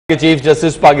Chief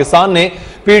justice Pakistan ने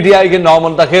PTI के नौ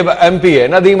मुंतखब MPA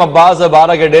नदीम अब्बास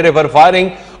 12 के डेरे पर फायरिंग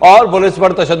और पुलिस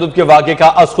पर तशद्दुद के वाक़े का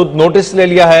खुद नोटिस ले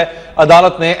लिया है।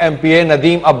 अदालत ने MPA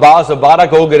नदीम अब्बास 12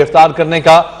 को गिरफ्तार करने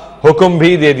का हुक्म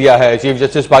भी दे दिया है। चीफ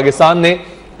जस्टिस पाकिस्तान ने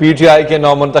PTI के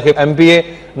नौ मुंतखब MPA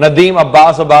नदीम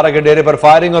अब्बास 12 के डेरे पर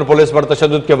फायरिंग और पुलिस पर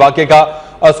तशद्दुद के वाक़े का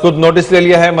खुद नोटिस ले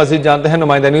लिया है। मजीद जानते हैं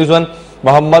नुमाइंदा न्यूज़ 1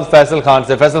 मोहम्मद फैसल खान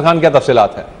से। फैसल खान, क्या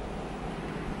तफसीलात है?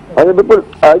 हाँ जी बिल्कुल,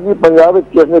 IG पंजाब इस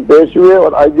केस में पेश हुए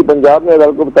और IG पंजाब ने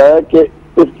अदालत को बताया कि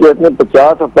इस केस में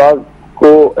 50 अफराद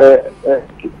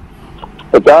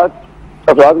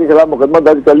के खिलाफ मुकदमा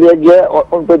दर्ज कर लिया गया है और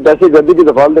उन पर दहशतगर्दी की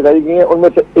दफात लगाई गई है। उनमें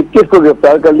से 21 को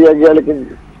गिरफ्तार कर लिया गया, लेकिन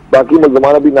बाकी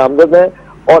मुल्ज़मान अभी नामजद हैं।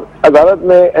 और अदालत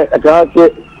ने कहा कि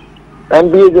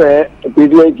MPA जो है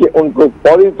PTI के, उनको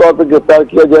फौरी तौर पर गिरफ्तार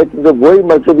किया जाए क्योंकि वही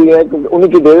मकसदी है, क्योंकि उन्हीं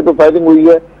की डेरे पर फायरिंग हुई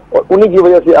है और उन्हीं की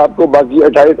वजह से आपको बाकी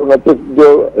 28-29 जो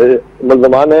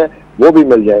मुल्ज़मान है वो भी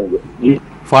मिल जाएंगे। जी,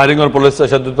 फायरिंग और पुलिस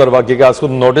तशद्दुद पर वाक़े का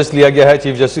खुद नोटिस लिया गया है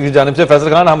चीफ जस्टिस की जानिब से। फैसल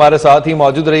खान हमारे साथ ही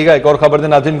मौजूद रहेगा। एक और खबर दें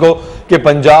नाज़रीन को कि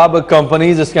Punjab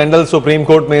companies scandal supreme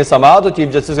court में समाअत। तो चीफ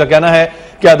जस्टिस का कहना है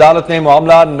कि अदालत ने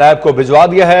मामला नैब को भिजवा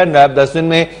दिया है। नैब 10 दिन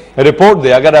में रिपोर्ट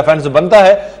दे, अगर रेफरेंस बनता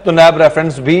है तो नैब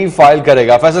रेफरेंस भी फाइल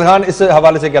करेगा। फैसल खान, इस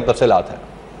हवाले से क्या तफसीलात है?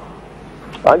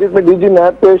 हाँ, जिसमें DG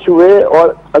नैब पेश हुए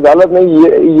और अदालत ने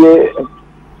ये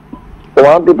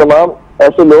तमाम के तमाम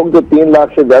ऐसे लोग जो 3 लाख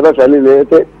से ज्यादा सैलरी ले रहे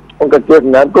थे उनका केस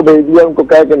नैब को भेज दिया। उनको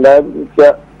कहा कि नैब क्या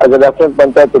अगर रेफरेंस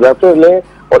बनता है तो रेफरेंस लें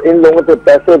और इन लोगों से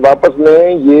पैसे वापस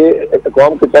लें। ये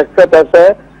कौम के टैक्स का पैसा है,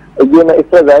 ये मैं इस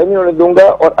तरह जाहिर नहीं होने दूंगा।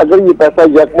 और अगर ये पैसा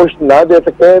यकमुश्त ना दे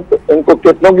सके तो इनको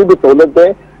कितनों की भी सहूलत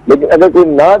दें, लेकिन अगर कोई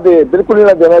ना दे, बिल्कुल ही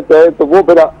ना देना चाहे तो वो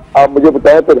फिर आप मुझे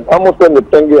बताएं, फिर हम उससे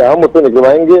निपटेंगे, हम उससे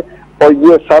निकलवाएंगे। और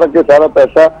ये सारा के सारा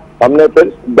पैसा हमने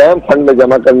फिर डैम फंड में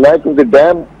जमा करना है, क्योंकि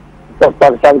डैम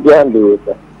पाकिस्तान की अहम जरूरत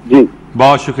है। जी,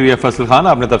 बहुत शुक्रिया फैसल खान,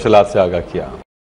 आपने तफसीलात से आगाह किया।